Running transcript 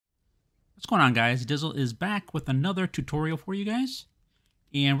What's going on, guys? Dizzle is back with another tutorial for you guys.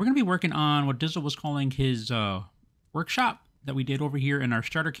 And we're going to be working on what Dizzle was calling his workshop that we did over here in our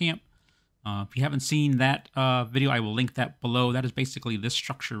starter camp. If you haven't seen that video, I will link that below. That is basically this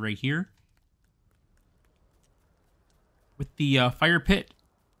structure right here with the fire pit.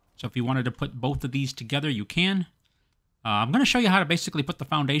 So if you wanted to put both of these together, you can. I'm going to show you how to basically put the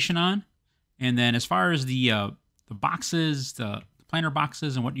foundation on. And then as far as the boxes, the planter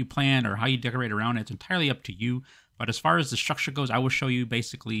boxes and what you plan or how you decorate around it, it's entirely up to you. But as far as the structure goes, I will show you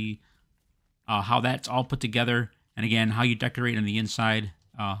basically how that's all put together. And again, how you decorate on the inside.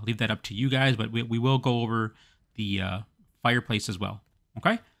 Leave that up to you guys, but we will go over the fireplace as well.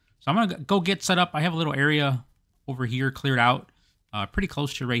 Okay? So I'm going to go get set up. I have a little area over here cleared out. Pretty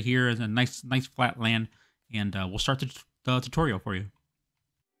close to right here is a nice flat land. And we'll start the tutorial for you.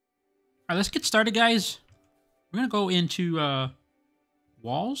 All right, let's get started, guys. We're going to go into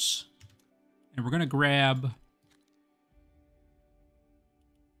walls. And we're going to grab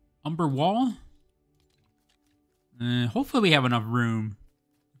umber wall. Hopefully we have enough room.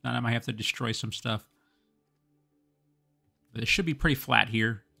 If not, I might have to destroy some stuff. But it should be pretty flat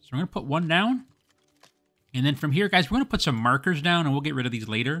here. So we're going to put one down. And then from here, guys, we're going to put some markers down, and we'll get rid of these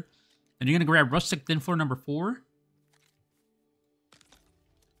later. Then you're going to grab rustic thin floor number 4.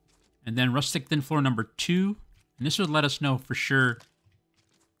 And then rustic thin floor number 2. And this will let us know for sure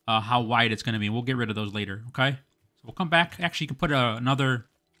how wide it's going to be. We'll get rid of those later, okay? So we'll come back. Actually, you can put another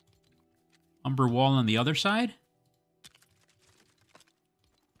umber wall on the other side.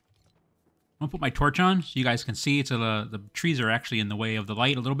 I'm going to put my torch on so you guys can see. The trees are actually in the way of the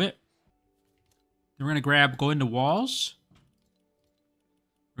light a little bit. Then we're going to go into walls.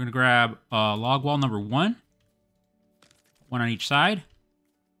 We're going to grab log wall number 1. One on each side.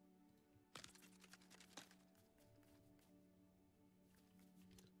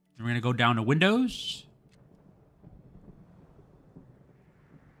 Then we're going to go down to windows.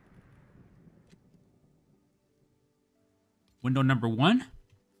 Window number 1.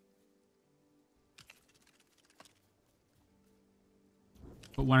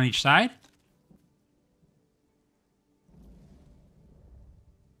 Put one on each side.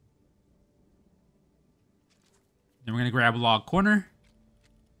 Then we're going to grab a log corner.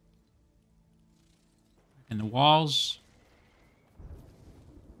 And the walls.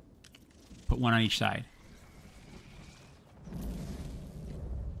 Put one on each side.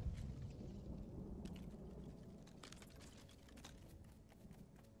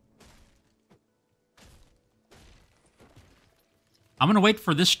 I'm going to wait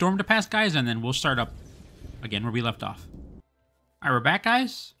for this storm to pass, guys, and then we'll start up again where we left off. All right, we're back,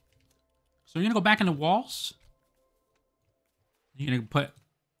 guys. So you're going to go back into walls. You're going to put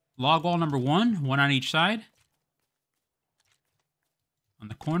log wall number 1, one on each side. On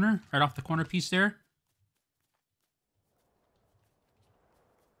the corner, right off the corner piece there.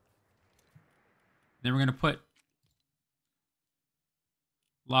 Then we're going to put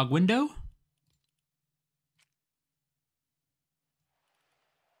log window.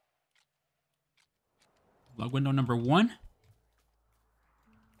 Log window number 1.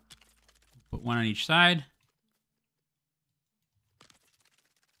 Put one on each side.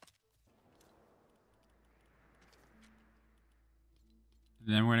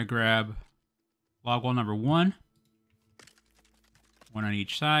 And then we're going to grab log wall number 1. One on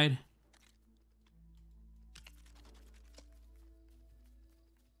each side.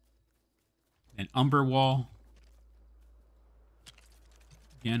 And umber wall.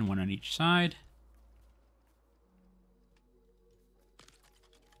 Again, one on each side.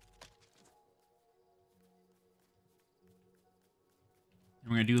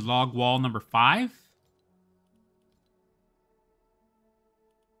 And we're going to do log wall number 5.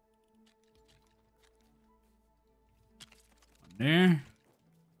 There.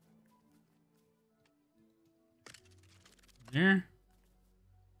 There.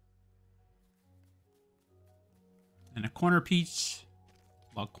 And a corner piece.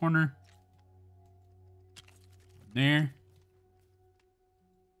 Log corner. There.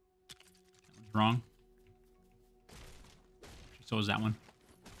 That one's wrong. So is that one.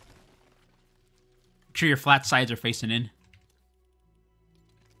 Make sure your flat sides are facing in.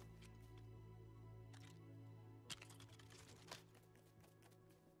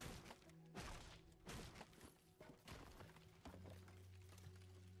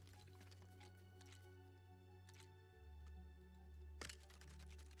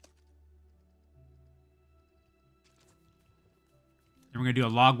 Then we're going to do a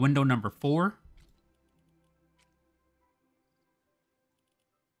log window number 4.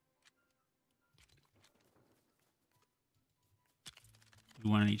 Do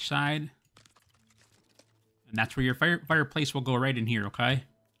one on each side. And that's where your fireplace will go right in here, okay?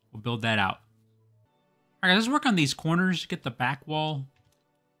 We'll build that out. All right, let's work on these corners. Get the back wall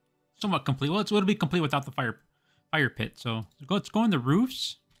somewhat complete. Well, it'll be complete without the fire pit. So let's go on the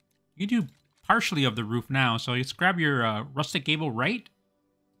roofs. You can do partially of the roof now. So let's grab your rustic gable right.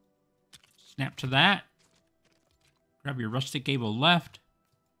 Snap to that. Grab your rustic gable left.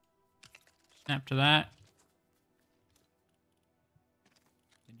 Snap to that.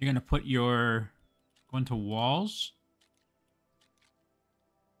 Then you're going to put your... Go into walls.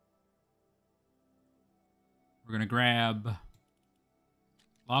 We're going to grab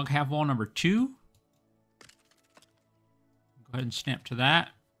log half wall number 2. Go ahead and snap to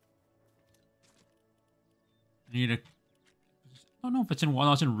that. I need a... I don't know if it's in wall.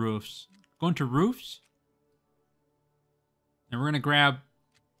 No, it's in roofs. Go into roofs. And we're going to grab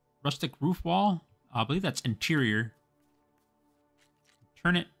rustic roof wall. I believe that's interior.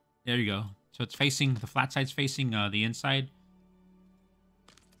 Turn it. There you go. So it's facing, the flat side's facing the inside.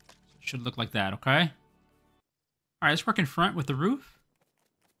 So it should look like that, okay? All right, let's work in front with the roof.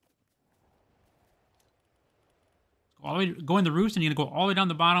 Go in the roofs, and you're going to go all the way down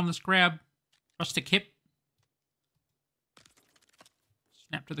the bottom. Let's grab rustic hip.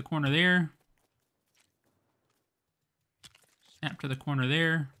 Snap to the corner there. Snap to the corner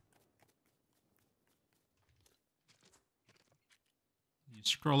there. You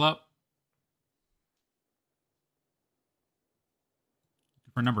scroll up.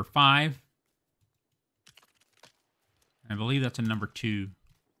 For number 5. I believe that's a number 2.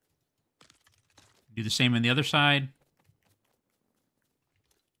 Do the same on the other side.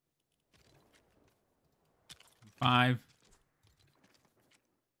 5.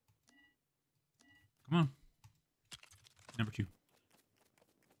 Come on. Number 2.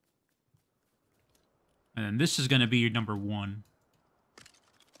 And then this is going to be your number 1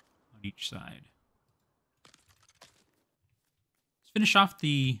 on each side. Let's finish off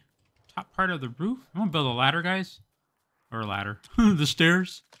the top part of the roof. I'm going to build a ladder, guys. Or a ladder. The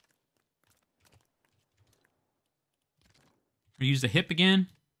stairs. We use the hip again.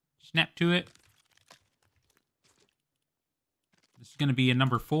 Snap to it. This is going to be a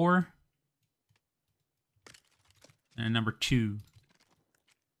number 4. And a number 2.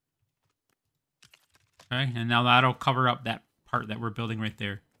 Okay, and now that'll cover up that part that we're building right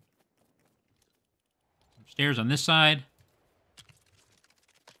there. Some stairs on this side.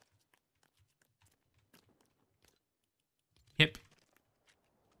 Hip.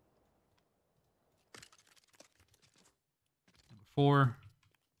 Number 4.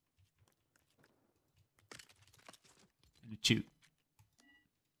 And a 2.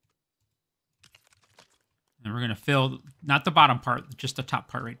 And we're going to fill, not the bottom part, just the top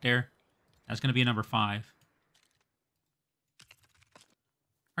part right there. That's going to be a number 5.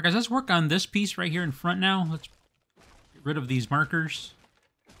 All right, guys, let's work on this piece right here in front now. Let's get rid of these markers.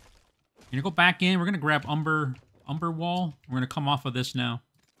 We're going to go back in. We're going to grab umber wall. We're going to come off of this now.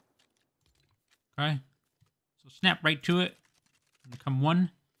 Okay. So snap right to it. Come one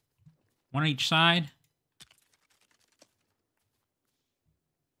on each side.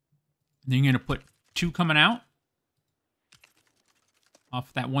 And then you're going to put 2 coming out.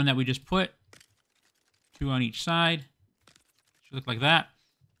 Off that one that we just put. 2 on each side. Should look like that.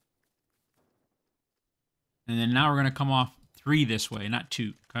 And then now we're going to come off 3 this way, not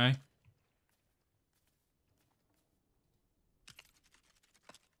 2, okay?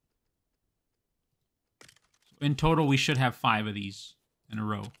 So in total, we should have 5 of these in a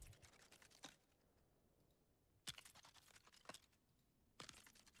row.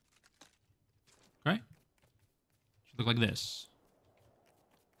 Okay? Should look like this.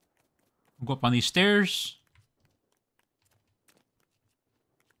 We'll go up on these stairs.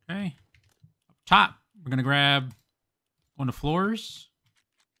 Okay. Up top, we're going to grab one of the floors.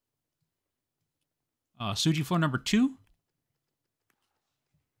 Suji floor number 2.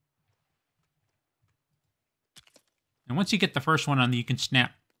 And once you get the first one on, you can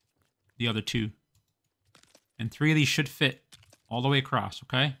snap the other 2. And 3 of these should fit all the way across,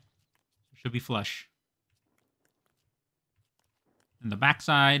 okay? Should be flush. And the back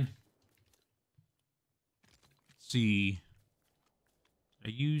side. Let's see.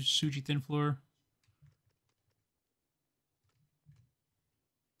 Did I use Suji thin floor?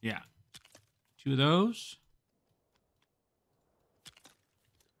 Yeah. 2 of those.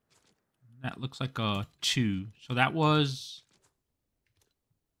 That looks like a 2. So that was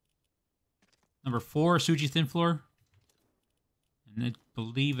number 4, Suji thin floor. And I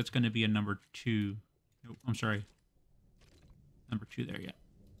believe it's going to be a number 2. Nope, I'm sorry. Number 2 there, yeah.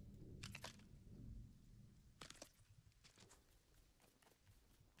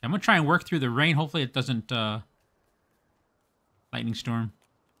 I'm going to try and work through the rain. Hopefully it doesn't Lightning storm.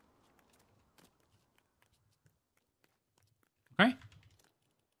 Okay.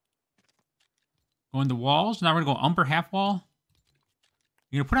 Go in the walls. Now we're gonna go umber half wall.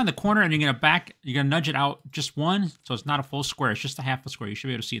 You're gonna put it on the corner and you're gonna nudge it out just one, so it's not a full square, it's just a half a square. You should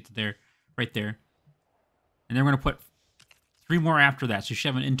be able to see it there, right there. And then we're gonna put 3 more after that. So you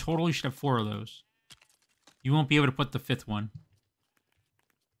should have in total, you should have 4 of those. You won't be able to put the 5th one.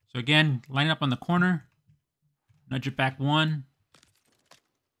 So again, line it up on the corner, nudge it back 1,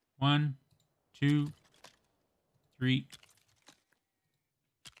 1, 2, 3,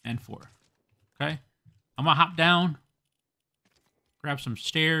 and 4. Okay, I'm gonna hop down, grab some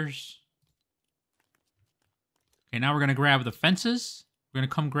stairs. Okay, now we're gonna grab the fences. We're gonna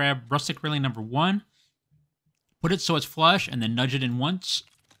come grab rustic railing number 1. Put it so it's flush, and then nudge it in once.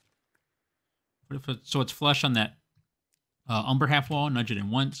 Put it so it's flush on that umber half wall. Nudge it in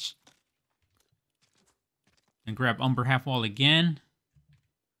once. And grab umber half wall again.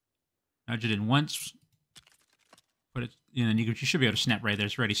 Nudge it in once. Put it, and then you should be able to snap right there.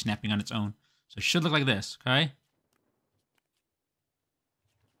 It's already snapping on its own. So it should look like this, okay?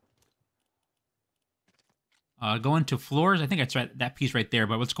 Go into floors. I think it's right, that piece right there.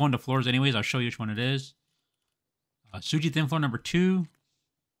 But let's go into floors anyways. I'll show you which one it is. Suji thin floor number 2.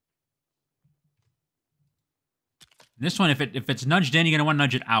 This one, if it's nudged in, you're gonna want to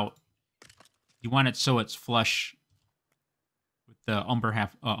nudge it out. You want it so it's flush with the umber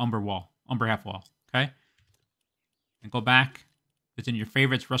half wall. Okay. And go back. It's in your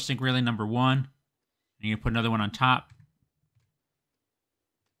favorites, rustic railing number 1. And you can put another one on top.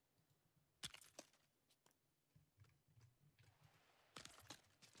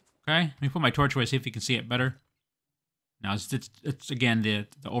 Okay. Let me put my torch away, see if you can see it better. Now it's again the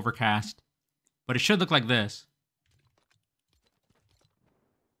overcast, but it should look like this.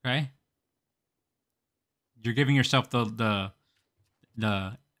 Okay. You're giving yourself the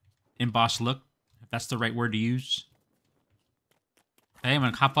embossed look, if that's the right word to use. Okay, I'm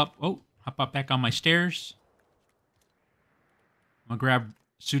gonna hop up back on my stairs. I'm gonna grab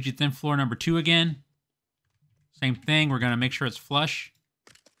Suji thin floor number 2 again. Same thing. We're gonna make sure it's flush.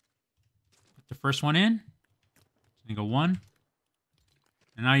 Put the first one in. You go 1.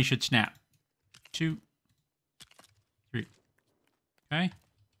 And now you should snap. 2, 3. Okay.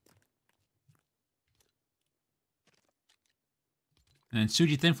 And then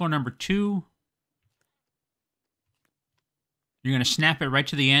Suji thin floor number 2. You're going to snap it right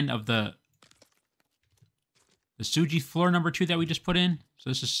to the end of the Suji floor number 2 that we just put in. So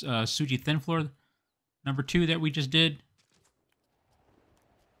this is Suji thin floor number 2 that we just did.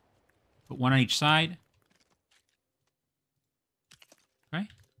 Put 1 on each side. Okay.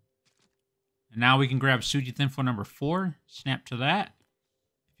 And now we can grab Suji thin floor number 4. Snap to that.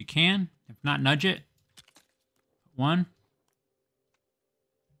 If you can. If not, nudge it. 1.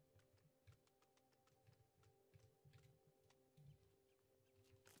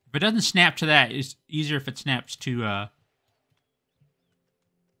 If it doesn't snap to that, it's easier if it snaps to,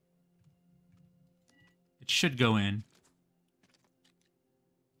 it should go in.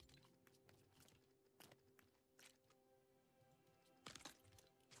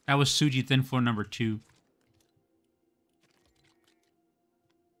 That was Suji thin floor number 2.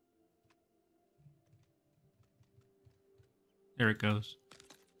 There it goes.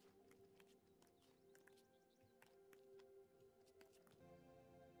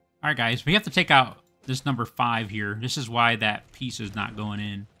 All right, guys, we have to take out this number 5 here. This is why that piece is not going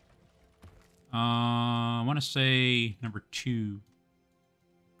in. I want to say number 2.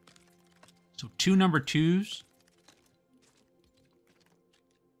 So 2 number 2s.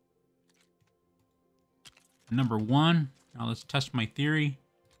 Number 1. Now let's test my theory.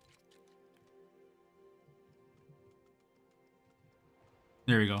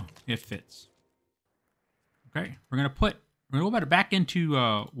 There we go. It fits. Okay, we're gonna go back into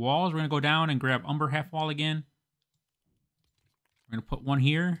walls. We're gonna go down and grab umber half wall again. We're gonna put 1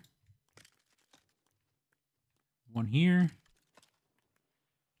 here. 1 here. And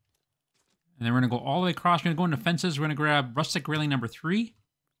then we're gonna go all the way across. We're gonna go into fences. We're gonna grab rustic railing number 3.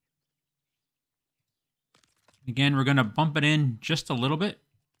 Again, we're gonna bump it in just a little bit.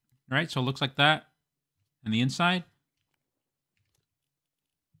 Right? So it looks like that on the inside.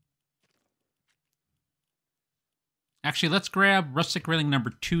 Actually, let's grab rustic railing number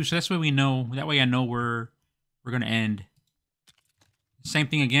 2, so that's way we know. That way I know where we're going to end. Same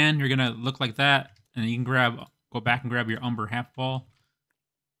thing again. You're going to look like that, and you can go back and grab your umber half ball.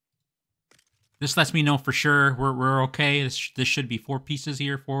 This lets me know for sure we're okay. This should be 4 pieces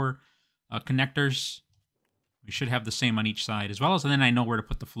here, 4 connectors. We should have the same on each side, as well as then I know where to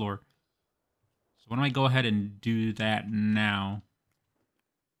put the floor. So why don't I go ahead and do that now?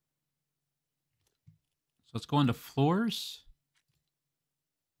 So let's go into floors.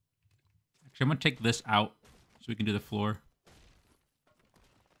 Actually, I'm going to take this out so we can do the floor.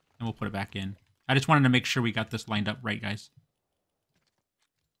 And we'll put it back in. I just wanted to make sure we got this lined up right, guys.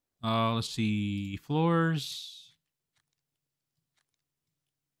 Let's see. Floors.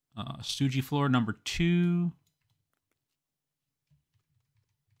 Suji floor number 2.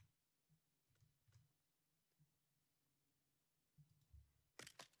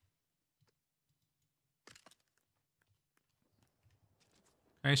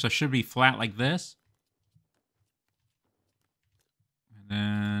 Okay, so it should be flat like this. And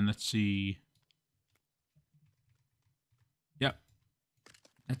then, let's see. Yep.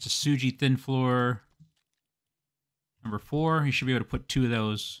 That's a Suji thin floor. Number 4. You should be able to put 2 of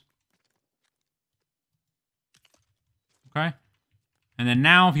those. Okay. And then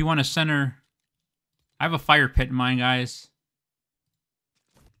now, if you want to center... I have a fire pit in mind, guys.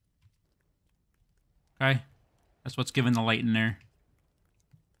 Okay. That's what's giving the light in there.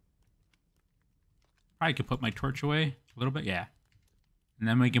 Probably could put my torch away a little bit. Yeah. And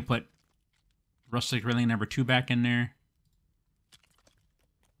then we can put rustic railing number 2 back in there.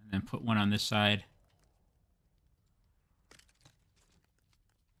 And then put one on this side.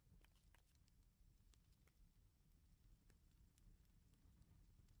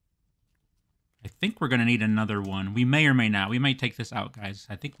 I think we're going to need another one. We may or may not. We might take this out, guys.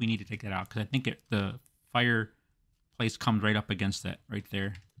 I think we need to take that out because I think the fireplace comes right up against it right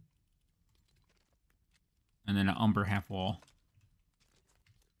there. And then an umber half wall.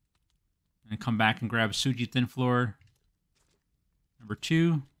 And come back and grab Suji thin floor number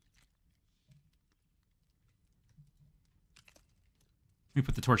 2. Let me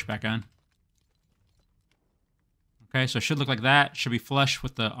put the torch back on. Okay, so it should look like that. Should be flush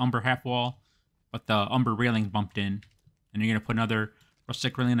with the umber half wall, but the umber railing bumped in. And you're going to put another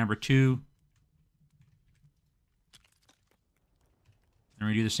rustic railing number 2. And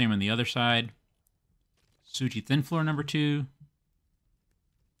we do the same on the other side. Suji thin floor number 2.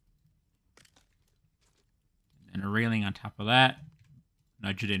 And a railing on top of that.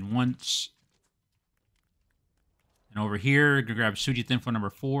 Nudge it in once. And over here, you're going to grab Suji thin floor number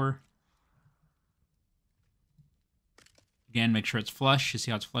 4. Again, make sure it's flush. You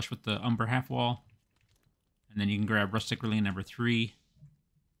see how it's flush with the umber half wall. And then you can grab rustic railing number 3.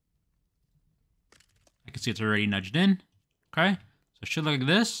 I can see it's already nudged in. Okay, so it should look like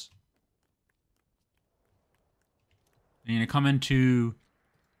this. And you're going to come into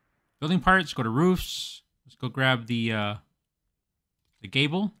building parts, go to roofs. Let's go grab the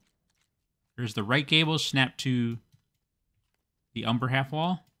gable. Here's the right gable, snap to the umber half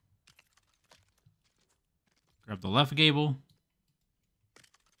wall. Grab the left gable.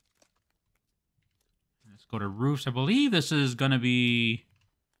 Let's go to roofs. I believe this is going to be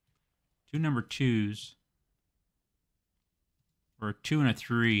 2 number 2s. Or a 2 and a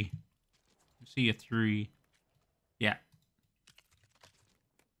 3. You see a 3. Yeah.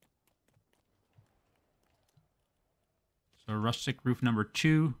 So rustic roof number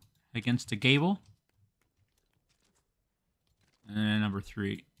 2 against the gable. And then number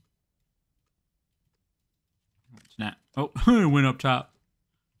 3. Snap. Oh, it went up top.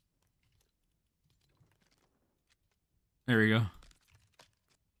 There we go.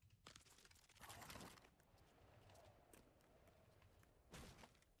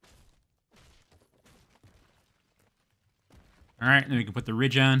 All right, then we can put the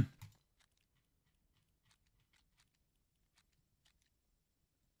ridge on.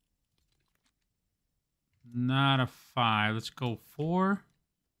 Not a 5. Let's go 4.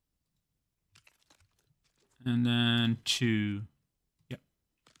 And then 2. Yep.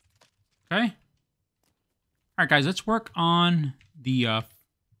 Okay. All right, guys, let's work on the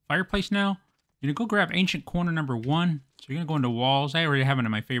fireplace now. You're going to go grab ancient corner number 1. So you're going to go into walls. I already have it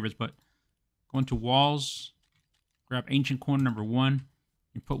in my favorites, but go into walls. Grab ancient corner number 1.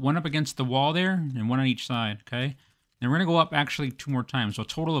 You put one up against the wall there and one on each side, okay? Then we're going to go up actually 2 more times, so a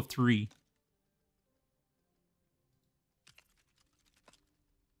total of 3.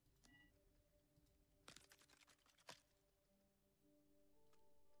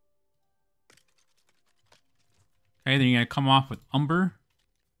 Okay, then you're going to come off with umber.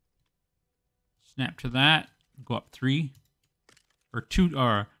 Snap to that. Go up 3. Or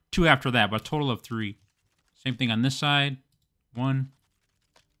 2 after that, but a total of 3. Same thing on this side. 1,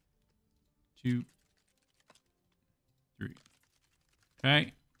 2, 3.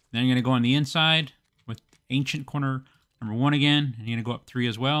 Okay. Then you're going to go on the inside with ancient corner number 1 again. And you're going to go up 3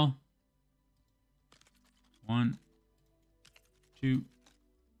 as well. 1, 2,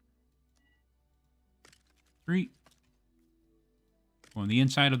 3. Go on the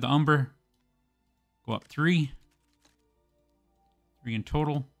inside of the umber. Go up 3. 3 in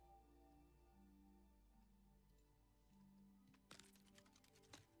total.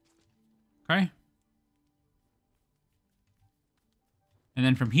 Okay. And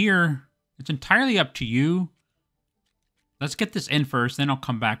then from here, it's entirely up to you. Let's get this in first, then I'll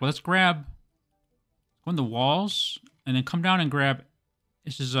come back. Well, let's grab, go on the walls, and then come down and grab,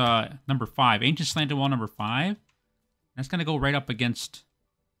 this is number 5, Ancient Slanted Wall number 5. That's going to go right up against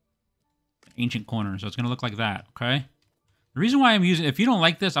the ancient corner, so it's going to look like that, okay? The reason why I'm using, if you don't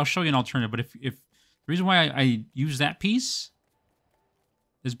like this, I'll show you an alternative, but if the reason why I use that piece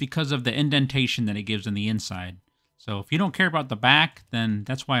is because of the indentation that it gives on the inside. So if you don't care about the back, then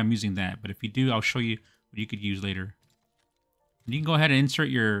that's why I'm using that. But if you do, I'll show you what you could use later. And you can go ahead and insert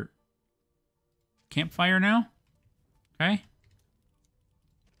your campfire now. Okay.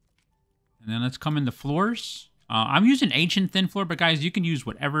 And then let's come into floors. I'm using ancient thin floor, but guys, you can use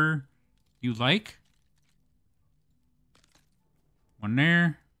whatever you like. One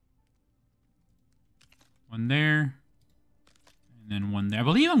there. One there. And then one there. I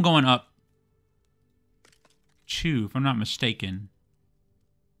believe I'm going up 2, if I'm not mistaken.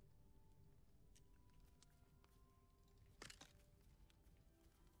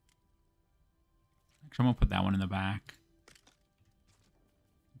 Actually, I'm going to put that one in the back.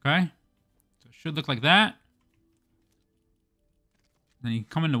 Okay. So it should look like that. Then you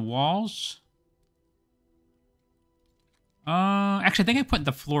come into walls. Actually, I think I put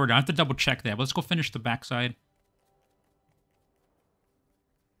the floor down. I have to double check that. But let's go finish the backside.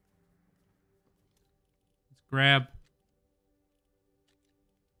 Let's grab.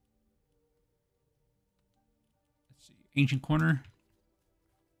 Let's see. Ancient corner.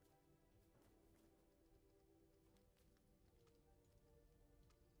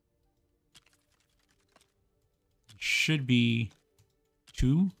 Should be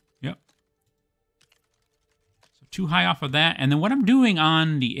 2. Yep. So 2 high off of that. And then what I'm doing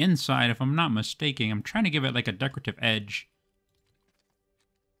on the inside, if I'm not mistaken, I'm trying to give it like a decorative edge.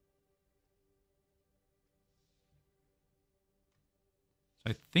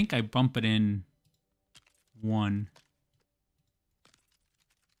 So I think I bump it in 1,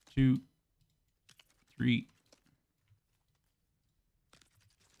 2, 3,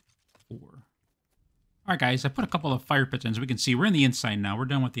 4. All right, guys, I put a couple of fire pits in so we can see. We're in the inside now. We're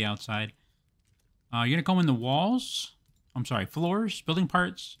done with the outside. You're going to go in the walls. I'm sorry, floors, building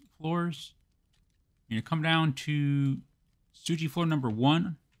parts, floors. You're going to come down to Suji floor number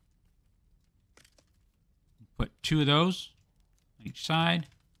 1. Put 2 of those on each side.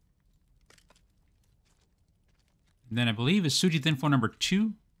 And then I believe is Suji thin floor number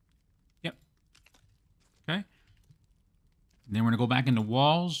 2. Yep. Okay. And then we're going to go back into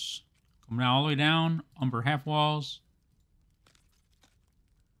walls. Come down all the way down, umber half walls.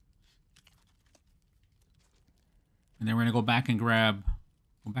 And then we're going to go back and grab,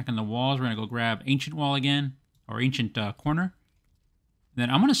 go back in the walls. We're going to go grab ancient wall again, or ancient corner. Then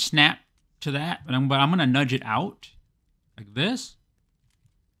I'm going to snap to that, but I'm going to nudge it out like this.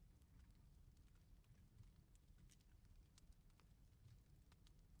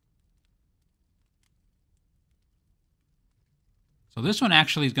 So this one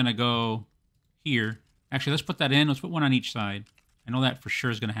actually is going to go here. Actually, let's put that in. Let's put one on each side. I know that for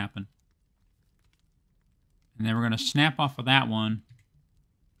sure is going to happen. And then we're going to snap off of that one.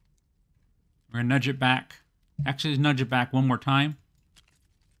 We're going to nudge it back. Actually, let's nudge it back one more time.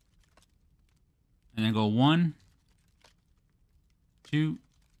 And then go 1, 2,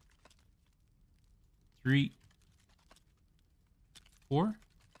 3, 4. And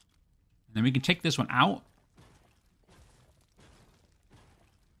then we can take this one out.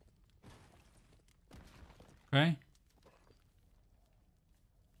 Okay.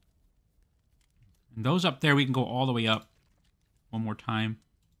 And those up there, we can go all the way up one more time.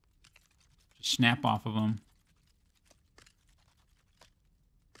 Just snap off of them.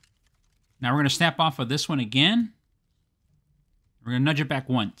 Now we're going to snap off of this one again. We're going to nudge it back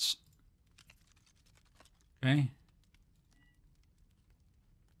once. Okay.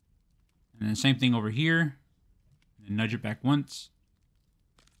 And then same thing over here. And nudge it back once.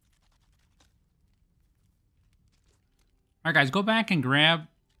 All right, guys, go back and grab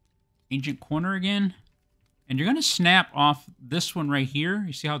ancient corner again. And you're going to snap off this one right here.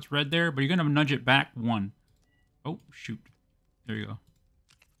 You see how it's red there? But you're going to nudge it back 1. Oh, shoot. There you go.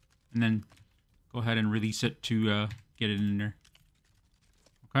 And then go ahead and release it to get it in there.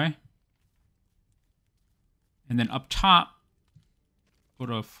 Okay? And then up top, go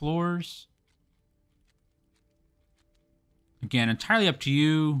to floors. Again, entirely up to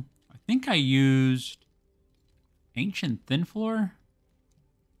you. I think I used Ancient thin floor?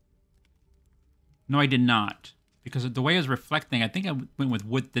 No, I did not. Because of the way it was reflecting, I think I went with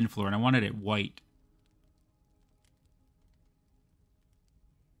wood thin floor, and I wanted it white.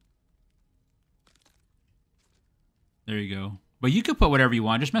 There you go. But you could put whatever you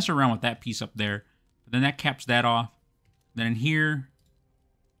want. Just mess around with that piece up there. But then that caps that off. Then in here,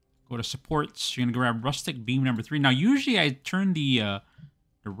 go to supports. You're going to grab rustic beam number 3. Now, usually I turn the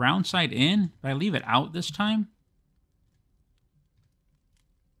round side in, but I leave it out this time.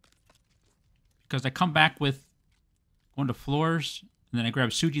 Because I come back with going to floors, and then I grab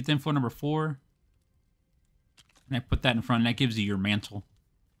Suji thin floor number 4. And I put that in front, and that gives you your mantle.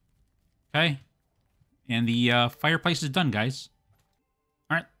 Okay? And the fireplace is done, guys.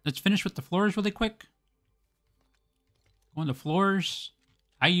 All right, let's finish with the floors really quick. Going to floors.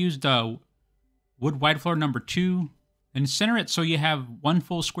 I used wood wide floor number 2. And center it so you have one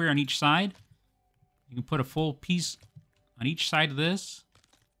full square on each side. You can put a full piece on each side of this.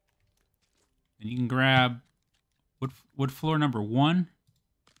 And you can grab wood floor number 1.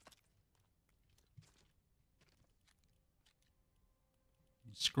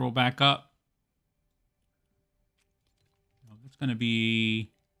 Scroll back up. It's going to be,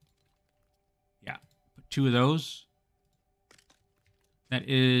 yeah, put 2 of those. That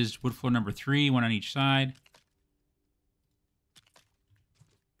is wood floor number 3, one on each side.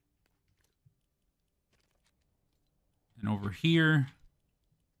 And over here,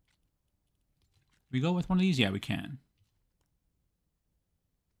 we go with one of these? Yeah, we can.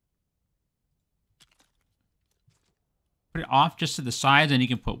 Put it off just to the sides, and you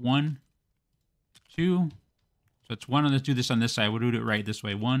can put 1, 2. So it's 1. Let's do this on this side. We'll do it right this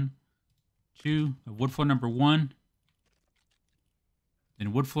way. 1, 2. Wood floor number 1.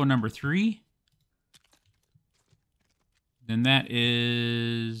 Then wood floor number 3. Then that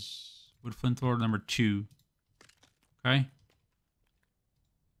is wood floor number 2. Okay.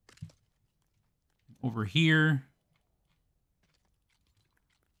 Over here.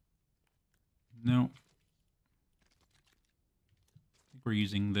 No. I think we're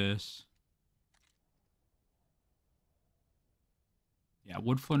using this. Yeah,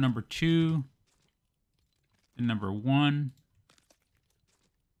 wood floor number 2. And number 1.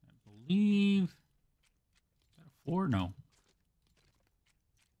 I believe. Is that a 4? No.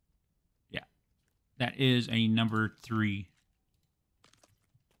 Yeah. That is a number 3.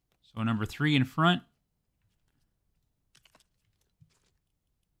 So number 3 in front.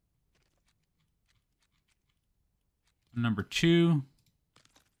 Number 2.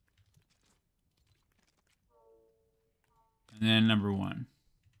 And then number 1.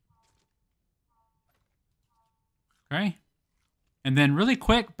 Okay. And then really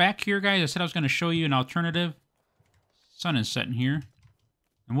quick, back here, guys, I said I was going to show you an alternative. Sun is setting here.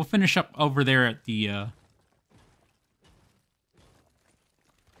 And we'll finish up over there at the...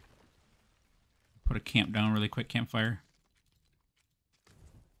 put a camp down really quick, campfire.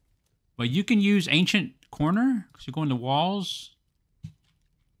 But you can use ancient corner, because you go into walls.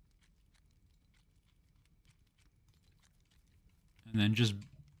 And then just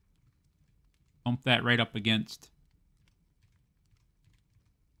bump that right up against.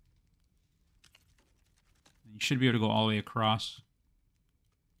 You should be able to go all the way across.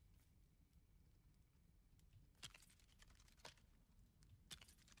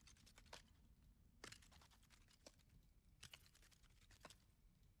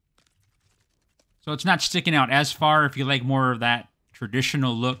 So it's not sticking out as far if you like more of that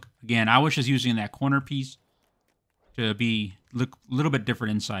traditional look. Again, I was just using that corner piece to look a little bit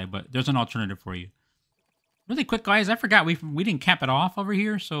different inside, but there's an alternative for you. Really quick, guys, I forgot we didn't cap it off over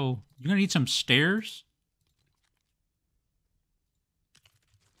here, so you're going to need some stairs.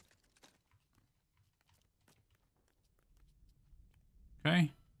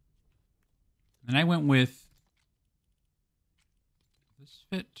 Okay. And I went with this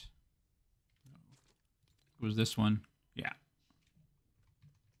fit. It was this one. Yeah.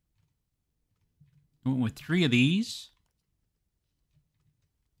 I went with 3 of these.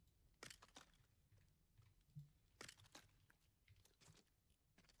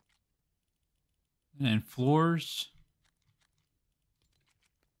 And then floors.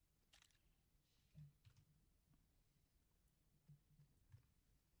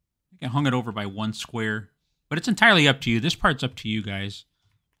 I think I hung it over by 1 square. But it's entirely up to you. This part's up to you guys.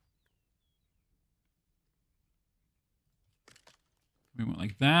 We went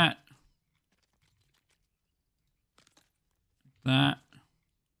like that. Like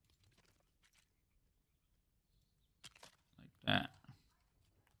that.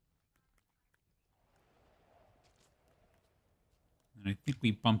 And I think we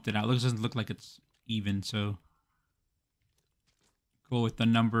bumped it out. It doesn't look like it's even, so Go with the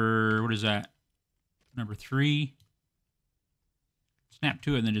number, what is that? Number 3. Snap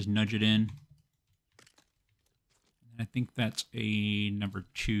to it and then just nudge it in. I think that's a number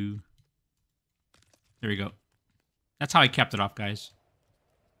 2. There we go. That's how I capped it off, guys.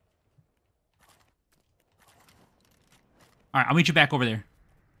 All right, I'll meet you back over there.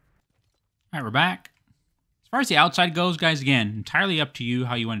 All right, we're back. As far as the outside goes, guys, again, entirely up to you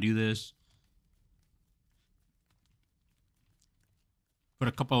how you want to do this. Put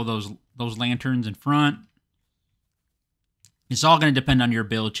a couple of those lanterns in front. It's all going to depend on your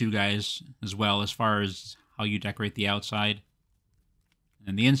build too, guys, as well, as far as how you decorate the outside.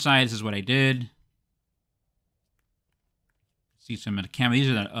 And the inside, this is what I did. See some of the camera.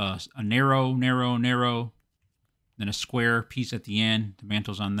 These are a narrow, then a square piece at the end. The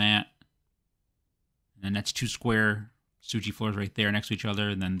mantle's on that. And then that's 2 square Suji floors right there next to each other,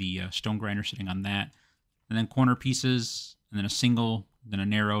 and then the stone grinder sitting on that. And then corner pieces, and then a single, then a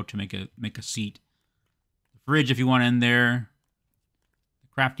narrow to make a seat. The fridge if you want in there. The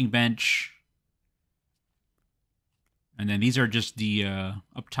crafting bench. And then these are just the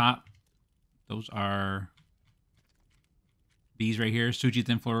up top. Those are these right here. Suji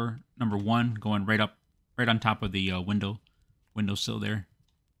thin floor number 1 going right on top of the windowsill there.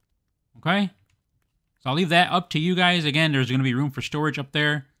 Okay? So I'll leave that up to you guys. Again, there's going to be room for storage up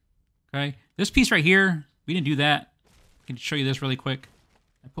there. Okay? This piece right here, we didn't do that. I can show you this really quick.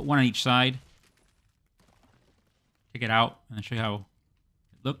 I put one on each side. Take it out and then show you how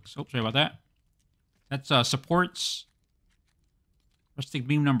it looks. Oh, sorry about that. That's supports. Rustic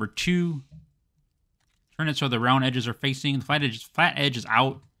beam number 2. Turn it so the round edges are facing. The flat edge is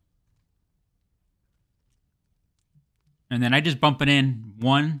out. And then I just bump it in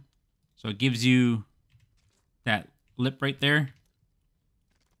 1. So it gives you that lip right there.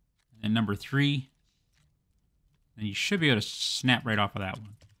 And number 3. And you should be able to snap right off of that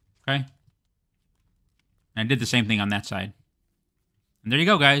one. Okay? And I did the same thing on that side. And there you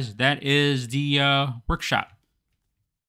go, guys. That is the workshop.